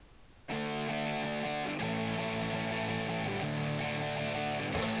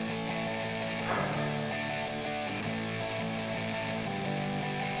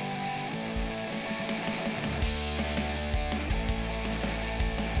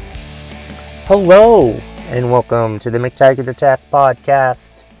Hello, and welcome to the McTaggart Attack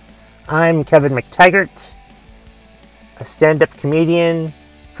podcast. I'm Kevin McTaggart, a stand-up comedian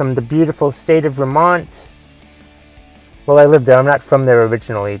from the beautiful state of Vermont. Well, I live there. I'm not from there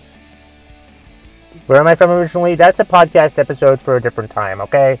originally. Where am I from originally? That's a podcast episode for a different time,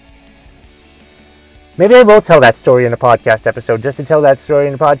 okay? Maybe I will tell that story in a podcast episode, just to tell that story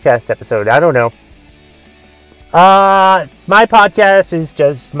in a podcast episode. I don't know. My podcast is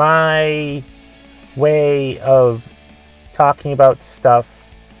just my way of talking about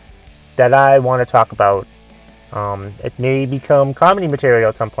stuff that I want to talk about. It may become comedy material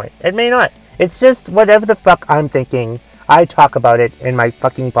at some point. It may not. It's just whatever the fuck I'm thinking. I talk about it in my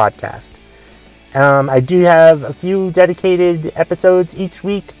fucking podcast. I do have a few dedicated episodes each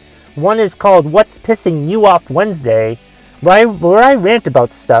week. One is called What's Pissing You Off Wednesday, where I rant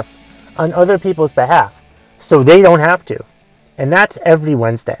about stuff on other people's behalf, so they don't have to. And that's every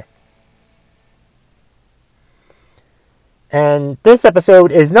Wednesday. And this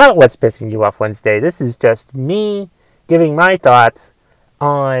episode is not What's Pissing You Off Wednesday. This is just me giving my thoughts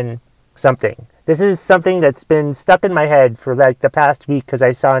on something. This is something that's been stuck in my head for like the past week because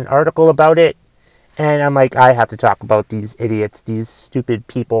I saw an article about it. And I'm like, I have to talk about these idiots, these stupid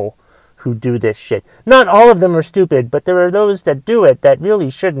people who do this shit. Not all of them are stupid, but there are those that do it that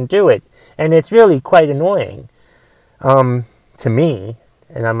really shouldn't do it. And it's really quite annoying to me.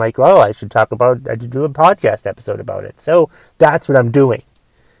 And I'm like, well, I should do a podcast episode about it. So that's what I'm doing.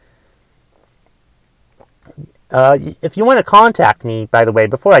 If you want to contact me, by the way,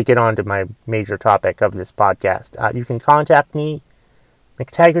 before I get on to my major topic of this podcast, you can contact me,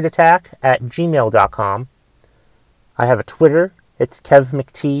 McTaggartAttack@gmail.com. I have a Twitter. It's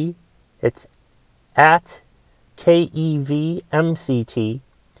KevMcT. It's at KEVMCT.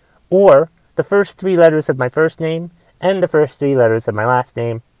 Or the first three letters of my first name and the first three letters of my last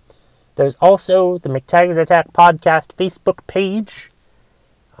name. There's also the McTaggart Attack podcast Facebook page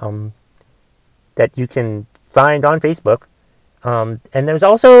that you can find on Facebook. And there's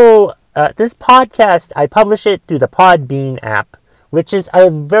also this podcast. I publish it through the Podbean app, which is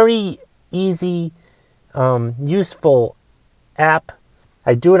a very easy, useful app.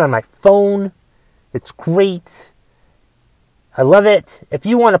 I do it on my phone. It's great. I love it. If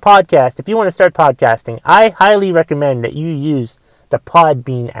you want a podcast, if you want to start podcasting, I highly recommend that you use the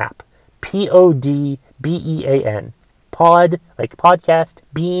Podbean app. Podbean. Pod, like podcast.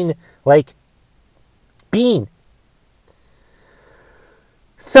 Bean, like bean.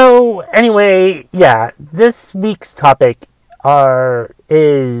 So, anyway, yeah, this week's topic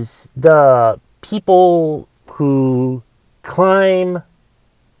is the people who climb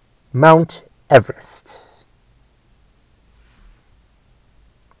Mount Everest.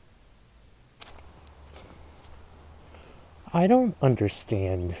 I don't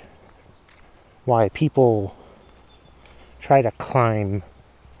understand why people try to climb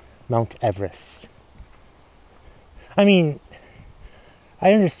Mount Everest. I mean,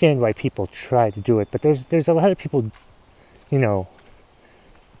 I understand why people try to do it, but there's a lot of people, who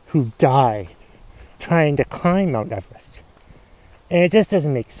die trying to climb Mount Everest. And it just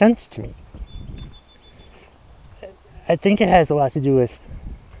doesn't make sense to me. I think it has a lot to do with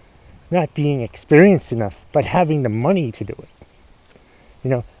not being experienced enough, but having the money to do it.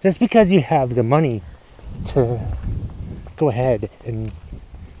 Just because you have the money to go ahead and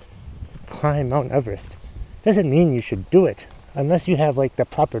climb Mount Everest doesn't mean you should do it unless you have like the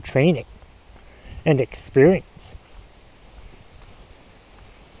proper training and experience.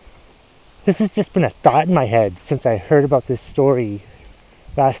 This has just been a thought in my head since I heard about this story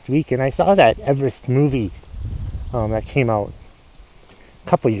last week, and I saw that Everest movie that came out a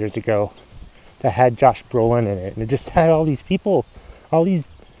couple years ago that had Josh Brolin in it, and it just had all these people, all these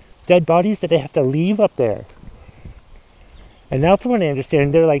dead bodies that they have to leave up there. And now from what I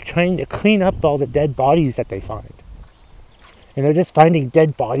understand, they're like trying to clean up all the dead bodies that they find. And they're just finding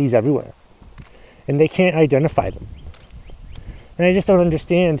dead bodies everywhere. And they can't identify them. And I just don't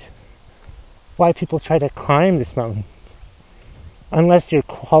understand why people try to climb this mountain unless you're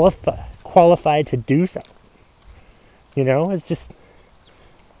qualified to do so. It's just,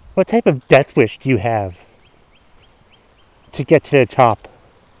 what type of death wish do you have to get to the top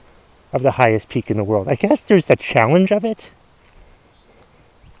of the highest peak in the world? I guess there's the challenge of it.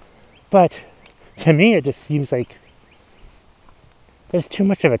 But to me, it just seems like there's too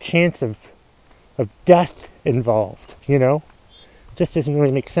much of a chance of death involved, It just doesn't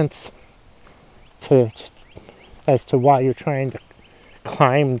really make sense as to why you're trying to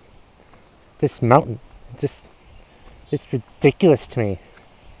climb this mountain. It's ridiculous to me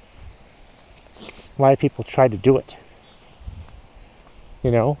why people try to do it.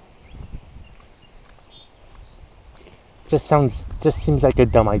 just seems like a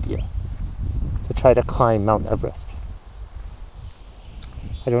dumb idea to try to climb Mount Everest.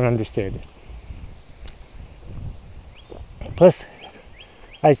 I don't understand it. Plus,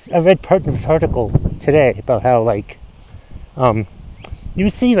 I read part of an article today about how, like, you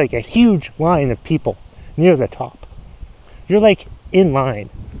see, like, a huge line of people near the top. You're, like, in line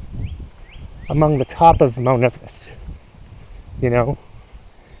among the top of Mount Everest, you know?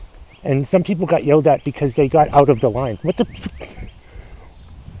 And some people got yelled at because they got out of the line. What the...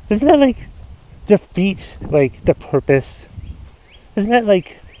 Doesn't that, like, defeat, like, the purpose? Doesn't that,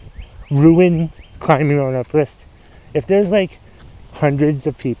 like, ruin climbing Mount Everest? If there's, like, hundreds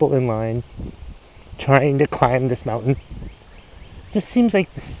of people in line trying to climb this mountain, this seems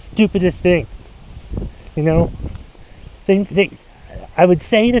like the stupidest thing, you know? I would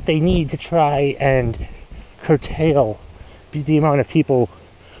say that they need to try and curtail the amount of people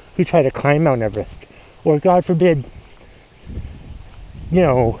who try to climb Mount Everest, or God forbid, you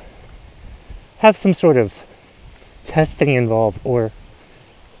know, have some sort of testing involved, or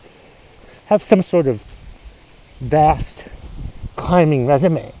have some sort of vast climbing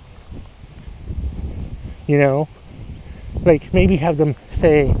resume, you know, like maybe have them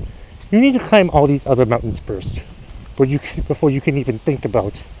say, you need to climb all these other mountains first, before you can even think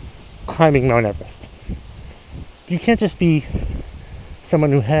about climbing Mount Everest. You can't just be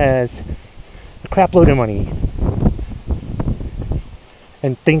someone who has a crap load of money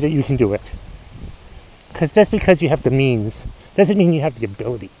and think that you can do it. Because just because you have the means doesn't mean you have the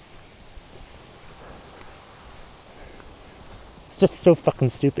ability. It's just so fucking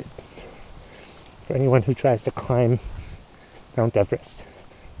stupid for anyone who tries to climb Mount Everest.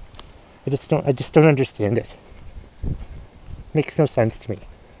 I just don't understand it. Makes no sense to me.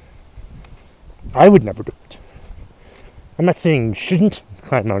 I would never do it. I'm not saying you shouldn't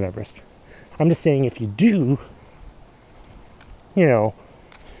climb Mount Everest. I'm just saying if you do, you know,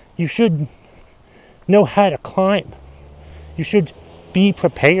 you should know how to climb. You should be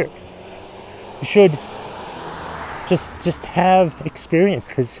prepared. You should just have experience,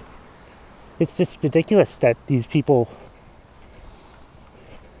 because it's just ridiculous that these people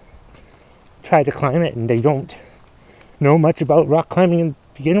try to climb it and they don't know much about rock climbing to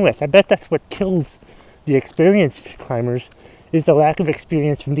begin with. I bet that's what kills the experienced climbers, is the lack of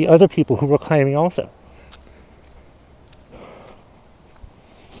experience from the other people who were climbing also.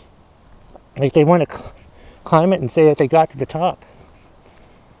 Like, they want to climb it and say that they got to the top.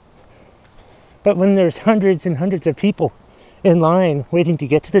 But when there's hundreds and hundreds of people in line waiting to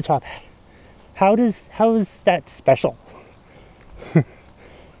get to the top, how is that special?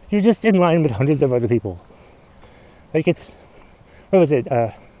 You're just in line with hundreds of other people. Like, it's, what was it,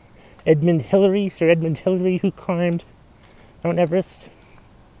 Sir Edmund Hillary, who climbed Mount Everest,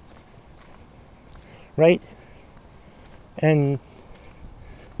 right? And,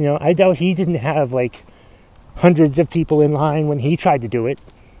 you know, I doubt he didn't have, like, hundreds of people in line when he tried to do it.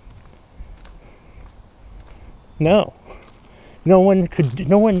 No. No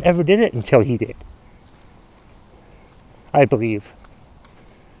one ever did it until he did, I believe.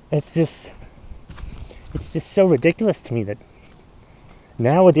 It's just so ridiculous to me that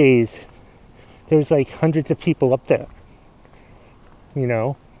nowadays there's like hundreds of people up there, you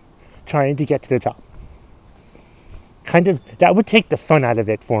know, trying to get to the top. Kind of, that would take the fun out of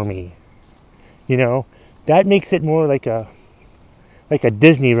it for me, you know. That makes it more like a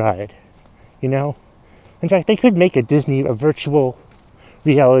Disney ride, you know. In fact, they could make a virtual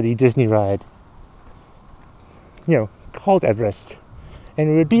reality Disney ride, you know, called Everest. And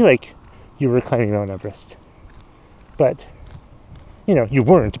it would be like you were climbing Mount Everest. But, you know, you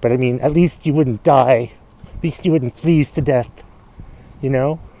weren't. But I mean, at least you wouldn't die. At least you wouldn't freeze to death. You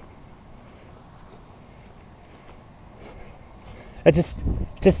know? It just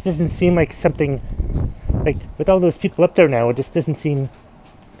doesn't seem like something, like, with all those people up there now, it just doesn't seem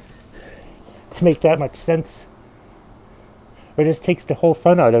to make that much sense. Or it just takes the whole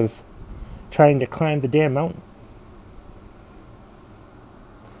fun out of trying to climb the damn mountain.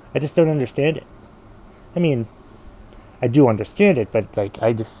 I just don't understand it. I mean, I do understand it, but like,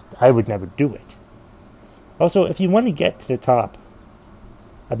 I would never do it. Also, if you want to get to the top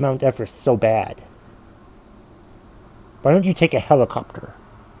of Mount Everest so bad, why don't you take a helicopter?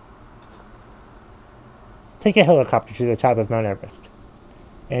 Take a helicopter to the top of Mount Everest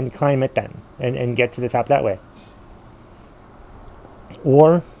and climb it then, and get to the top that way.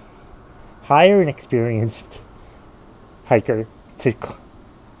 Or hire an experienced hiker to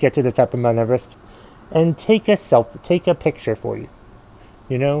get to the top of Mount Everest and take a picture for you.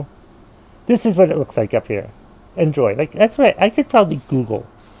 You know, this is what it looks like up here. Enjoy. Like, that's right. I could probably Google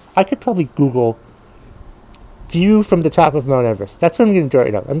view from the top of Mount Everest. That's what I'm going to do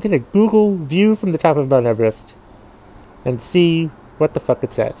right now. I'm going to Google view from the top of Mount Everest and see what the fuck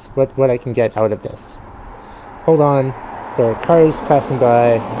it says. What I can get out of this. Hold on. There are cars passing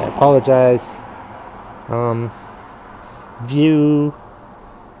by. I apologize. View.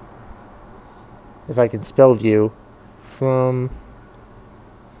 If I can spell view. From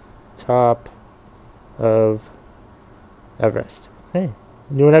top of Everest. Hey,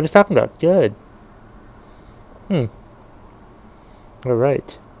 knew what I was talking about. Good.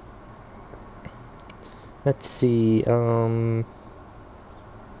 Alright. Let's see. Wow.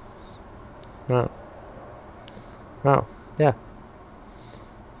 Wow. Yeah.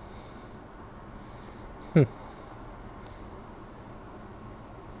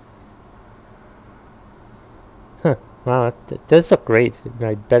 Wow, it does look great.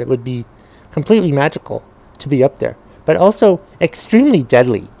 I bet it would be completely magical to be up there, but also extremely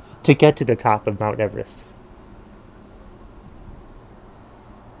deadly to get to the top of Mount Everest.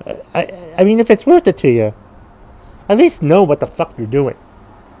 I mean, if it's worth it to you, at least know what the fuck you're doing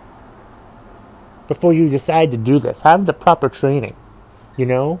before you decide to do this. Have the proper training, you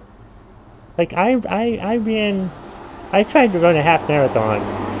know? Like, I tried to run a half marathon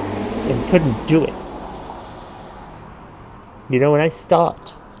and couldn't do it. You know, and I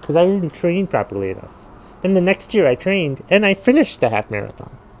stopped because I didn't train properly enough. Then the next year I trained and I finished the half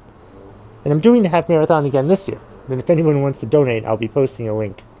marathon. And I'm doing the half marathon again this year. And if anyone wants to donate, I'll be posting a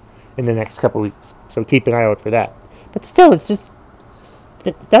link in the next couple weeks. So keep an eye out for that. But still, it's just...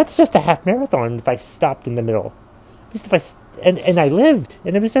 That's just a half marathon if I stopped in the middle. Just if I... And I lived.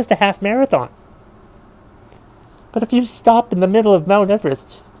 And it was just a half marathon. But if you stop in the middle of Mount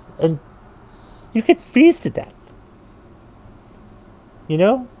Everest, and you could freeze to death. You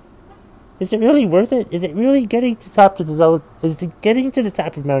know? Is it really worth it? Is it really getting to the top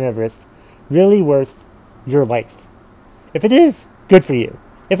of Mount Everest really worth your life? If it is, good for you.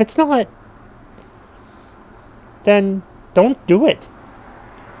 If it's not, then don't do it.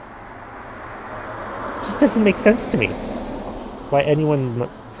 It just doesn't make sense to me why anyone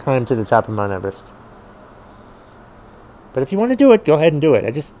climb to the top of Mount Everest. But if you want to do it, go ahead and do it.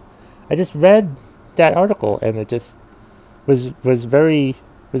 I just read that article and it just was very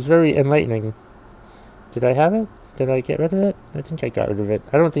enlightening. Did I have it? Did I get rid of it? I think I got rid of it.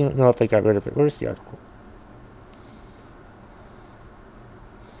 I don't know if I got rid of it. Where's the article?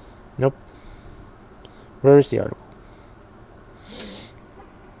 Nope. Where's the article?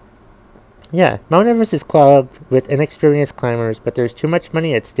 Yeah, Mount Everest is clogged with inexperienced climbers, but there's too much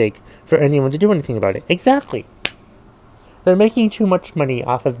money at stake for anyone to do anything about it. Exactly. They're making too much money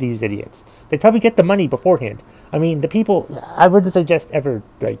off of these idiots. They probably get the money beforehand. I mean, the people... I wouldn't suggest ever,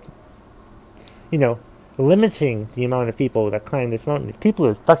 limiting the amount of people that climb this mountain. If people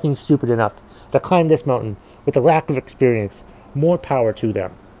are fucking stupid enough to climb this mountain with a lack of experience, more power to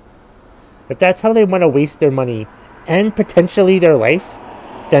them. If that's how they want to waste their money and potentially their life,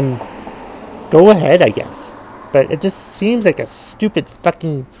 then go ahead, I guess. But it just seems like a stupid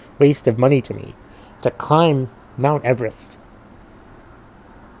fucking waste of money to me to climb Mount Everest.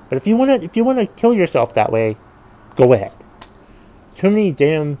 But if you want to kill yourself that way, go ahead. Too many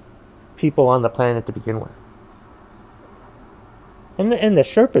damn people on the planet to begin with. And the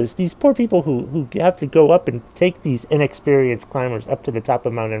Sherpas, these poor people who have to go up and take these inexperienced climbers up to the top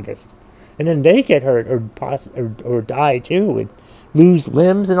of Mount Everest. And then they get hurt or die too and lose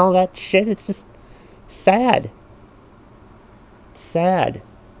limbs and all that shit. It's just sad. Sad.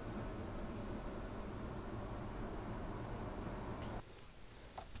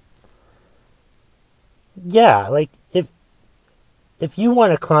 Yeah, like if you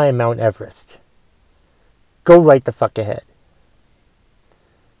want to climb Mount Everest, go right the fuck ahead.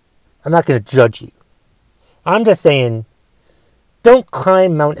 I'm not going to judge you. I'm just saying, don't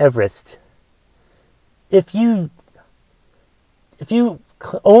climb Mount Everest if you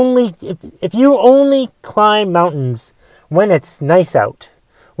only climb mountains when it's nice out,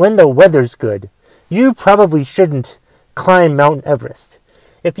 when the weather's good. You probably shouldn't climb Mount Everest.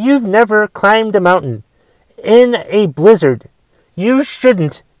 If you've never climbed a mountain in a blizzard, you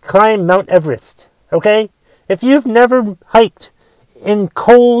shouldn't climb Mount Everest, okay? If you've never hiked in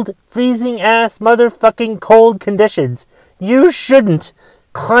cold, freezing ass motherfucking cold conditions, you shouldn't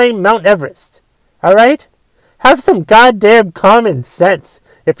climb Mount Everest, alright? Have some goddamn common sense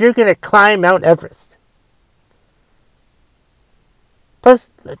if you're gonna climb Mount Everest. Plus,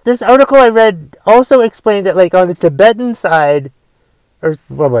 this article I read also explained that, like, on the Tibetan side, or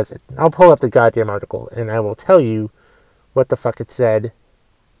what was it? I'll pull up the goddamn article and I will tell you what the fuck it said.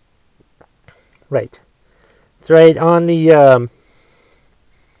 Right. It's right on the,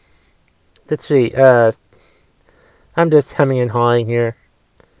 let's see, I'm just hemming and hawing here.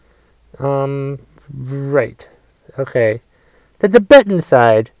 Right. Okay. The Tibetan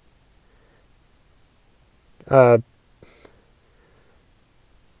side, the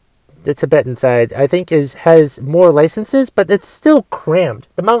Tibetan side, I think has more licenses, but it's still crammed.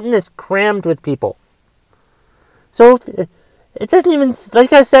 The mountain is crammed with people. So it doesn't even,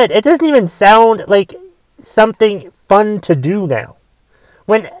 like I said, it doesn't even sound like something fun to do now.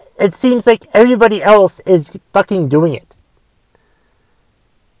 When it seems like everybody else is fucking doing it.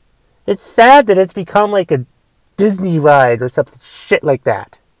 It's sad that it's become like a Disney ride or something shit like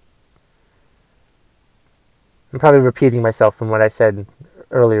that. I'm probably repeating myself from what I said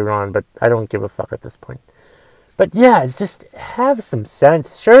earlier on, but I don't give a fuck at this point. But yeah, it's just have some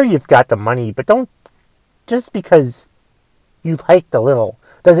sense. Sure, you've got the money, but don't, just because you've hiked a little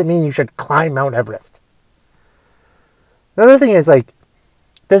doesn't mean you should climb Mount Everest. The other thing is, like,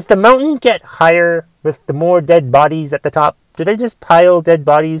 does the mountain get higher with the more dead bodies at the top? Do they just pile dead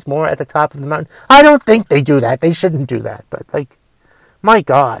bodies more at the top of the mountain? I don't think they do that. They shouldn't do that. But, like, my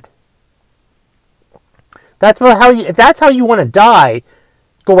God. If that's how you want to die,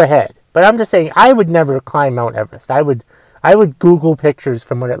 go ahead. But I'm just saying, I would never climb Mount Everest. I would Google pictures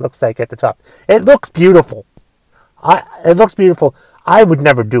from what it looks like at the top. It looks beautiful. It looks beautiful. I would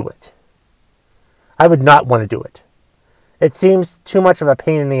never do it. I would not want to do it. It seems too much of a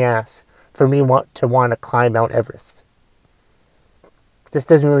pain in the ass for me to want to climb Mount Everest. This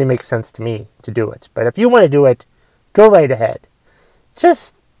doesn't really make sense to me to do it. But if you want to do it, go right ahead.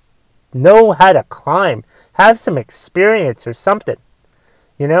 Just know how to climb. Have some experience or something.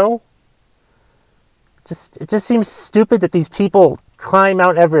 You know? It just seems stupid that these people climb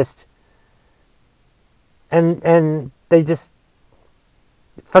Mount Everest and they just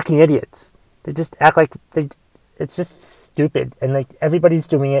fucking idiots. They just act like it's just stupid, and like everybody's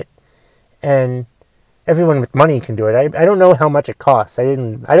doing it, and everyone with money can do it. I don't know how much it costs. I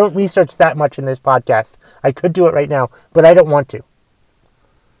don't research that much in this podcast. I could do it right now, but I don't want to.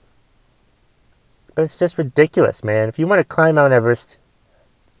 But it's just ridiculous, man. If you want to climb Mount Everest,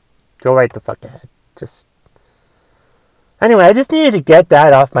 go right the fuck ahead. Anyway, I just needed to get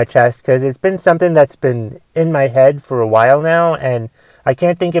that off my chest because it's been something that's been in my head for a while now, and I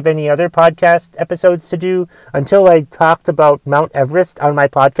can't think of any other podcast episodes to do until I talked about Mount Everest on my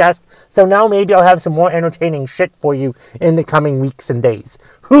podcast. So now maybe I'll have some more entertaining shit for you in the coming weeks and days.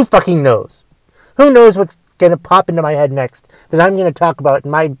 Who fucking knows? Who knows what's going to pop into my head next that I'm going to talk about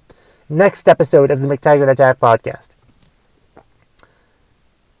in my next episode of the McTaggart Attack podcast.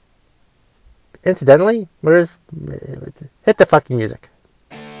 Incidentally, hit the fucking music.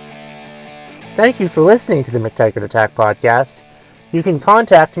 Thank you for listening to the McTaggart Attack podcast. You can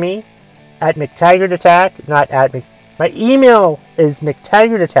contact me at McTaggartAttack, my email is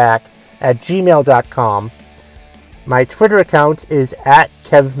McTaggartAttack@gmail.com. My Twitter account is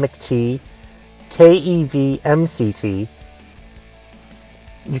 @KevMcT, KEVMCT.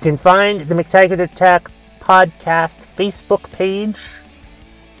 You can find the McTaggart Attack podcast Facebook page.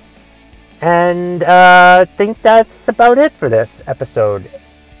 And I think that's about it for this episode.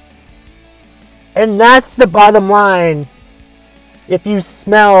 And that's the bottom line. If you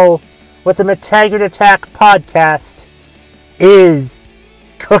smell what the McTaggart Attack podcast is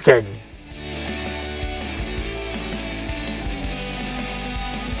cooking.